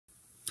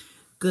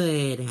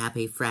Good,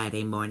 happy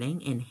Friday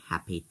morning and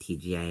happy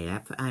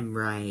TGIF. I'm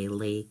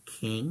Riley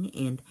King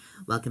and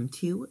welcome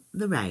to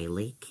the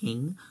Riley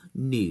King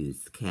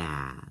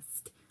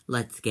Newscast.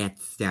 Let's get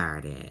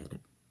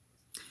started.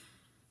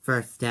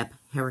 First up,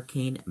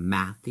 Hurricane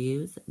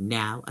Matthew,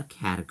 now a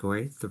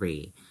Category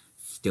 3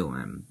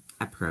 storm,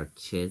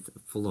 approaches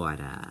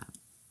Florida.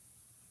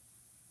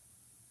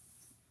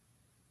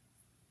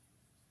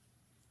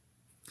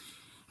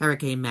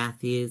 Hurricane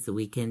Matthew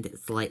weakened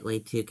slightly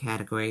to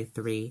Category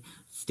 3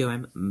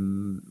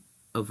 storm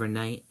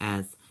overnight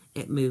as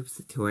it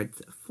moves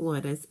towards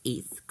Florida's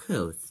east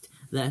coast,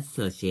 the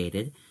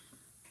Associated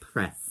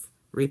Press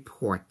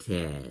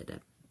reported.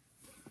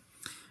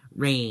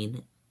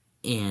 Rain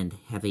and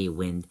heavy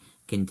wind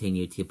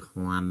continue to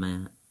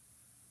plummet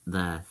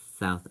the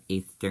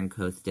southeastern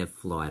coast of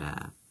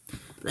Florida.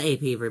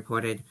 The AP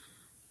reported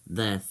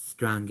the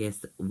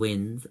strongest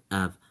winds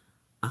of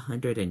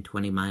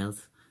 120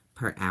 miles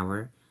per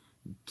hour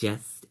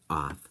just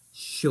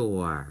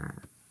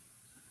offshore.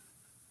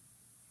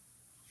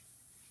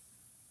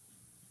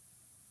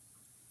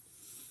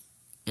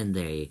 And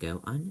there you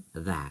go on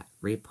that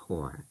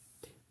report.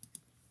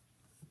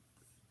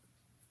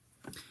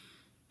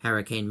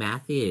 Hurricane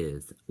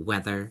Matthew,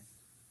 weather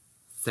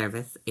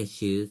service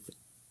issues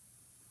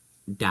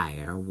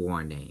dire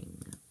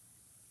warning.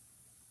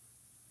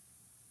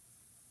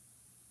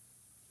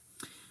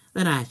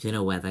 The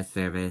National Weather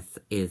Service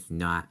is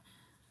not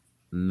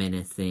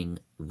menacing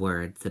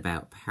words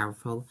about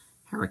powerful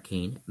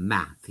Hurricane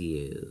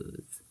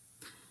Matthew.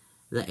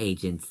 The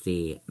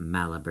agency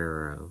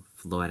Malibu,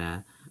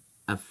 Florida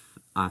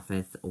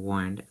office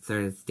warned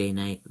Thursday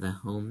night the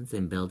homes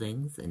and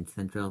buildings in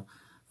central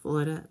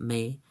Florida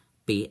may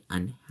be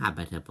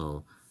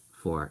uninhabitable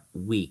for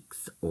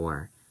weeks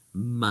or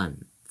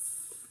months.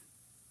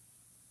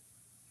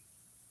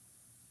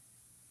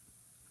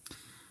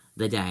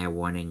 The dire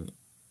warning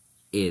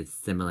is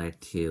similar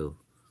to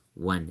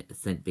one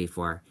sent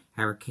before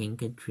Hurricane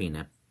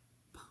Katrina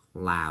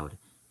plowed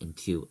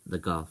into the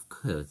Gulf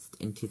Coast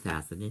in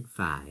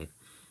 2005,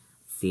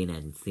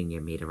 CNN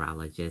senior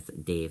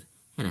meteorologist Dave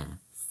Hanna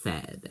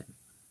said.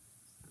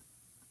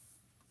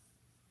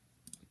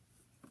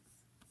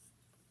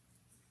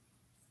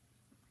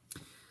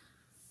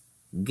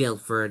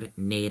 Guilford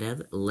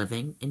native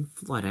living in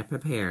Florida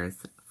prepares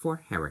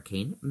for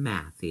Hurricane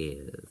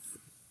Matthew.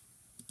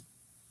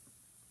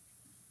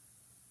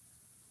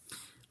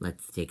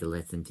 Let's take a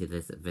listen to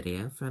this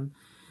video from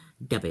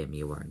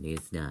WMUR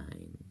News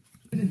 9.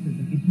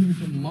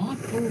 Here's a mock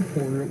a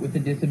reporter with a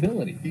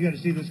disability. You got to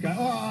see this guy.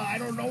 Oh, I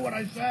don't know what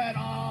I said.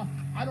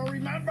 I don't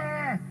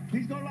remember.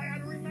 He's going like, I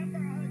don't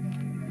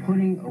remember.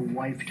 Putting a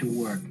wife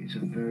to work is a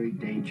very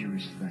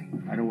dangerous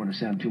thing. I don't want to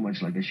sound too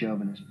much like a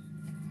chauvinist.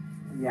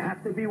 You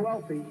have to be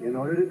wealthy in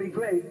order to be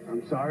great.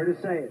 I'm sorry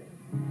to say it.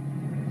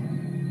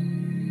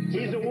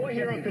 He's a war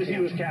hero because he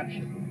was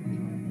captured.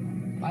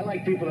 I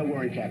like people that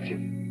weren't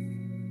captured.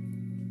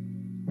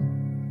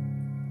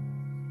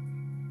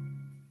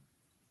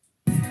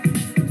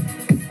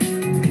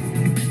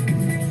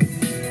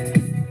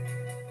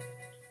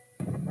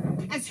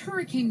 As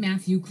Hurricane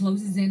Matthew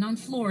closes in on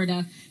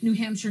Florida, New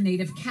Hampshire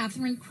native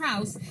Catherine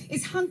Krause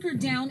is hunkered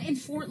down in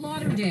Fort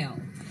Lauderdale.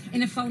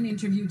 In a phone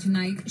interview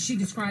tonight, she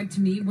described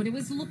to me what it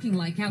was looking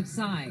like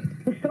outside.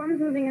 The storm is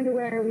moving into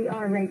where we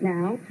are right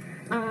now.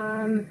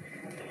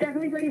 It's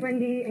definitely pretty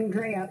windy and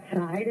gray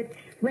outside. It's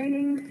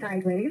raining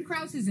sideways.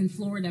 Krause is in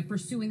Florida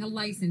pursuing a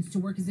license to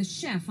work as a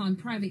chef on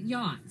private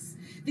yachts.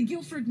 The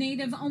Guilford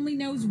native only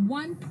knows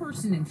one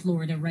person in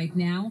Florida right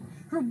now,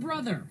 her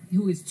brother,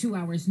 who is 2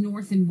 hours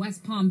north in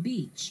West Palm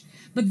Beach.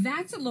 But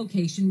that's a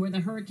location where the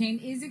hurricane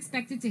is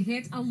expected to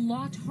hit a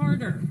lot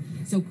harder.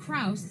 So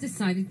Krause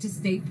decided to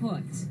stay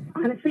put.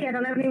 Honestly, I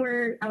don't have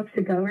anywhere else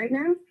to go right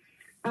now.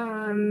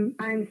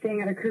 I'm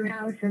staying at a crew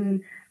house,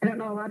 and I don't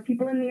know a lot of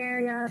people in the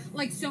area.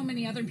 Like so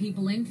many other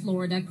people in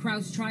Florida,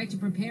 Krause tried to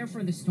prepare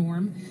for the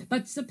storm,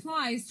 but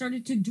supplies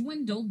started to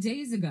dwindle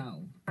days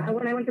ago.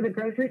 When I went to the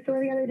grocery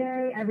store the other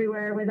day,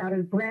 everywhere was out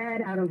of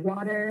bread, out of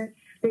water.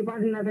 They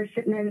bought another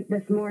shipment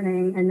this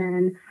morning, and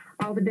then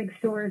all the big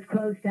stores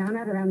closed down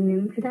at around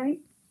noon today.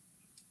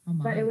 Oh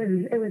my. But it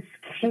was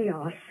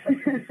chaos.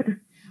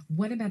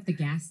 What about the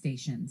gas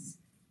stations?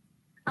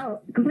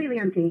 Oh, completely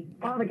empty.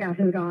 All the gas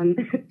is gone.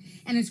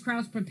 And as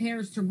Krause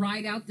prepares to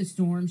ride out the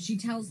storm, she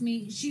tells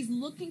me she's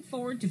looking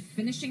forward to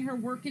finishing her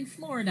work in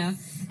Florida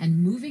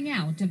and moving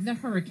out of the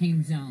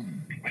hurricane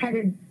zone.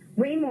 Headed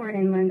way more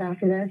inland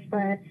after this,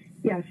 but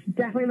yes,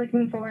 definitely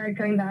looking forward to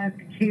going back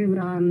to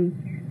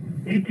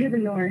the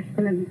north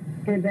in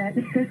a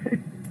bit.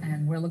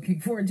 And we're looking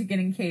forward to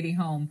getting Katie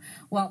home.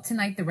 Well,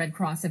 tonight the Red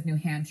Cross of New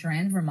Hampshire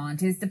and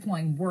Vermont is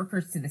deploying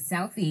workers to the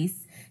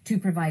southeast to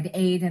provide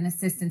aid and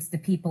assistance to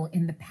people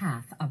in the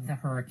path of the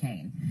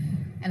hurricane.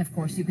 And of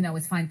course, you can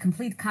always find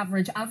complete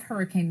coverage of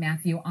Hurricane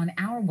Matthew on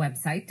our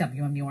website,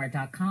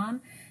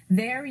 WMUR.com.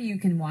 There you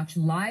can watch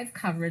live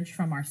coverage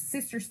from our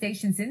sister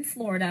stations in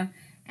Florida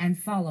and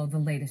follow the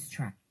latest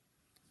track.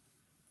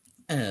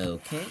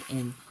 Okay,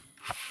 and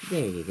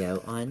there you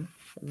go on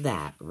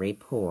that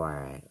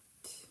report.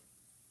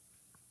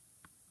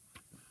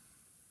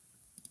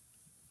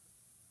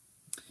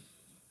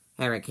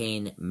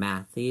 Hurricane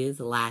Matthews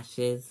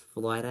lashes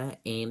Florida,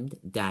 aimed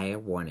dire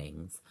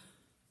warnings.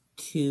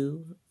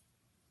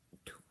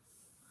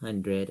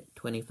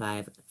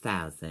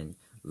 225,000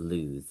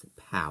 lose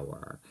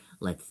power.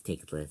 Let's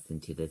take a listen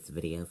to this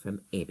video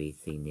from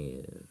ABC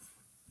News.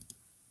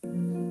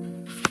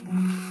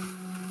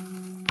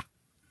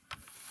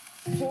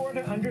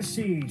 Florida under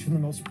siege from the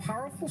most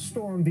powerful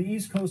storm the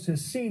East Coast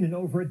has seen in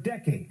over a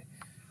decade.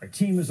 Our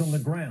team is on the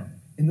ground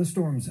in the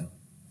storm zone.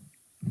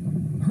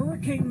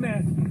 Hurricane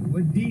Matthew,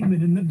 a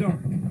demon in the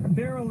dark,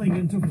 barreling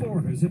into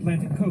Florida's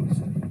Atlantic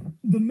coast.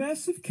 The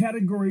massive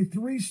Category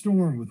 3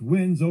 storm with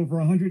winds over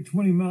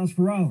 120 miles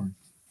per hour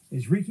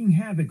is wreaking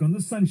havoc on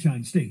the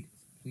Sunshine State.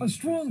 A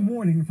strong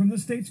warning from the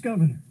state's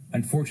governor.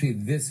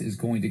 Unfortunately, this is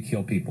going to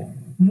kill people.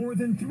 More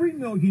than 3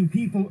 million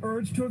people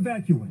urged to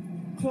evacuate,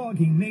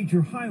 clogging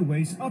major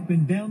highways up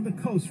and down the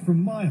coast for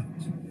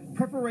miles.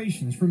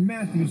 Preparations for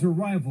Matthew's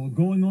arrival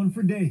going on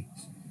for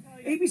days.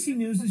 ABC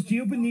News'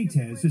 Gio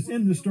Benitez is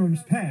in the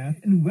storm's path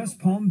in West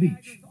Palm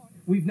Beach.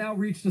 We've now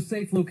reached a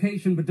safe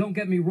location, but don't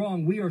get me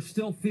wrong, we are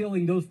still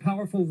feeling those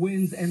powerful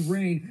winds and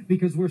rain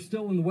because we're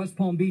still in the West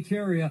Palm Beach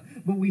area,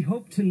 but we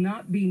hope to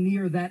not be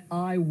near that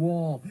eye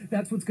wall.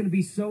 That's what's going to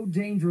be so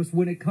dangerous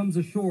when it comes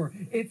ashore,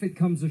 if it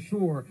comes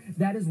ashore.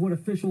 That is what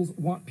officials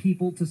want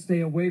people to stay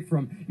away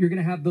from. You're going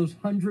to have those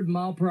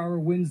 100-mile-per-hour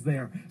winds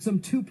there. Some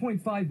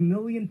 2.5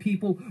 million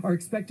people are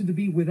expected to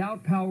be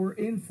without power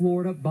in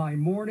Florida by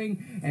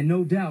morning, and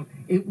no doubt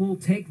it will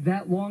take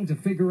that long to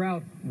figure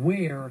out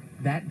where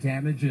that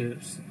damage is.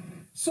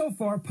 So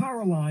far,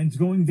 power lines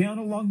going down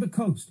along the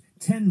coast.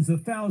 Tens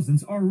of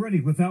thousands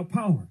already without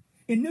power.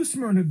 In New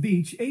Smyrna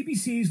Beach,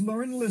 ABC's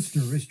Lauren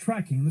Lister is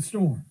tracking the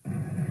storm.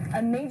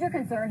 A major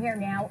concern here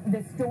now,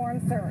 the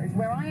storm surge.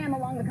 Where I am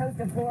along the coast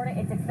of Florida,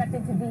 it's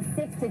expected to be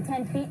 6 to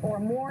 10 feet or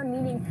more,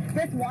 meaning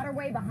this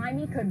waterway behind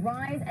me could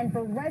rise, and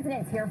for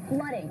residents here,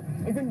 flooding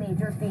is a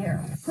major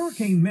fear.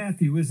 Hurricane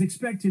Matthew is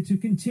expected to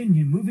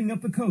continue moving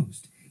up the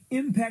coast,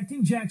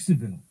 impacting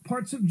Jacksonville,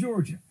 parts of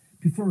Georgia,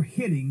 before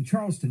hitting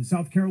Charleston,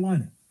 South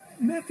Carolina.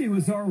 Matthew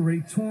has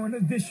already torn a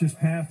vicious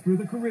path through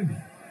the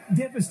Caribbean,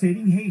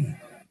 devastating Haiti,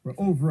 where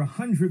over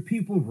 100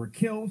 people were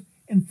killed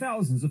and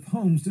thousands of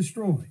homes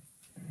destroyed.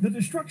 The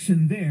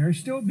destruction there is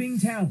still being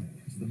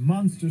tallied as the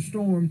monster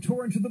storm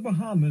tore into the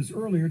Bahamas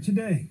earlier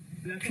today,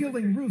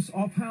 peeling roofs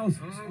off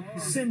houses,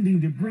 sending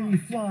debris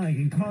flying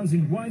and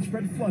causing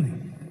widespread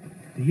flooding.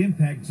 The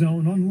impact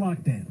zone on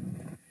lockdown.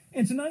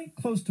 And tonight,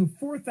 close to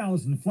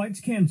 4,000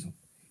 flights canceled.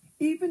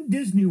 Even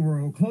Disney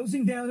World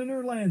closing down in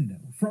Orlando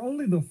for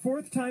only the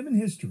 4th time in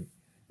history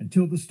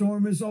until the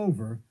storm is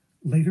over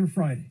later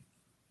Friday.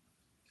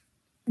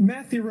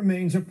 Matthew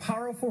remains a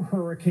powerful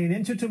hurricane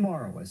into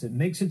tomorrow as it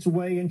makes its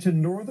way into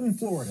northern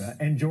Florida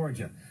and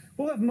Georgia.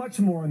 We'll have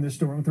much more on this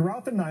storm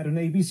throughout the night on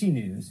ABC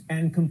News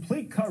and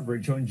complete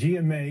coverage on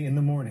GMA in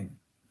the morning.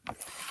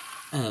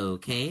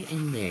 Okay,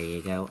 and there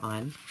you go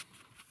on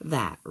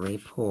that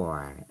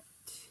report.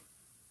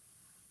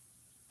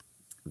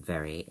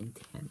 Very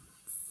intense.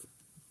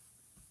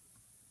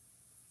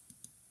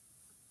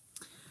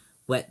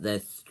 What the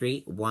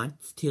street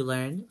wants to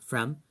learn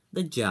from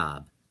the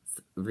jobs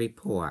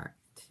report.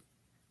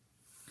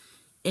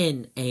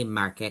 In a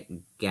market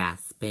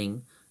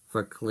gasping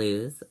for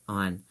clues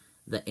on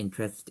the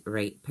interest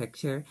rate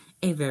picture,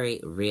 a very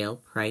real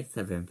price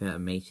of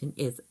information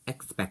is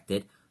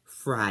expected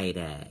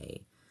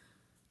Friday.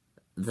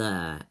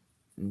 The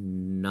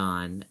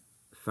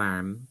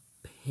non-farm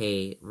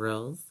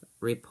payrolls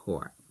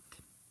report.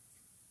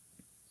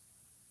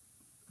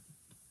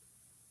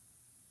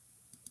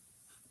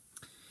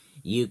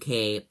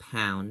 UK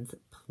pound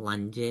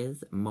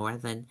plunges more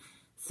than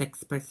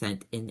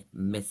 6% in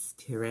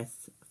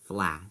mysterious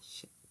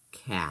flash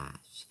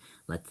cash.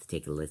 Let's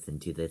take a listen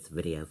to this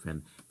video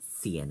from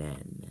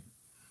CNN.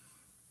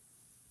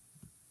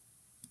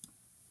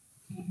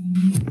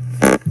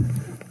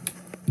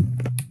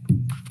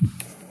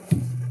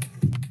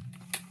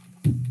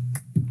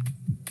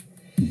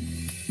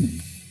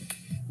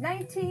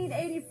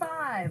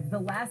 $19.85, the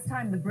last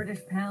time the British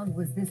pound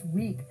was this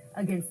weak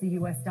against the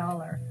U.S.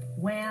 dollar.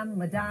 Wham,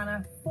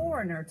 Madonna,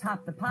 Foreigner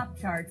topped the pop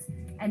charts,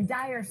 and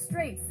Dire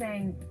Straits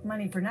sang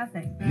Money for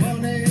Nothing.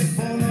 Money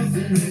for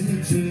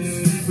nothing.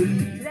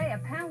 Today, a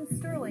pound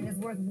sterling is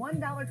worth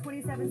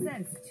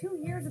 $1.27. 2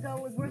 years ago,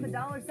 it was worth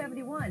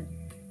 $1.71.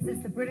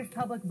 Since the British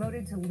public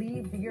voted to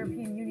leave the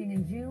European Union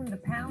in June, the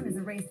pound has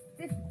erased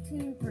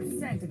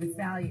 15% of its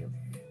value.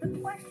 The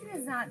question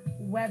is not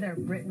whether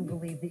Britain will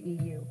leave the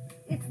EU.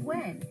 It's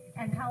when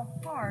and how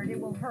hard it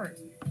will hurt.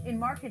 In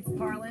markets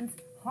parlance,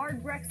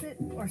 hard Brexit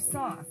or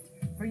soft.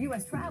 For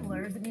U.S.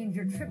 travelers, it means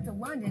your trip to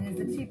London is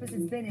the cheapest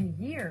it's been in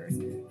years.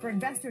 For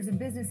investors and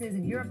businesses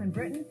in Europe and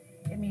Britain,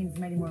 it means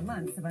many more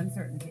months of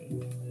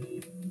uncertainty.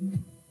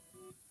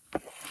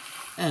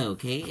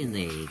 Okay, and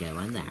there you go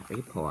on that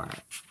report.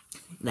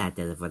 That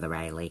does it for the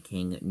Riley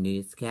King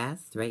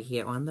Newscast right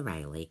here on the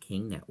Riley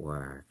King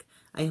Network.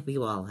 I hope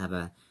you all have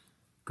a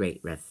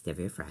great rest of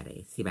your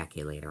Friday. See you back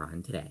here later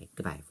on today.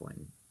 Goodbye,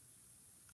 everyone.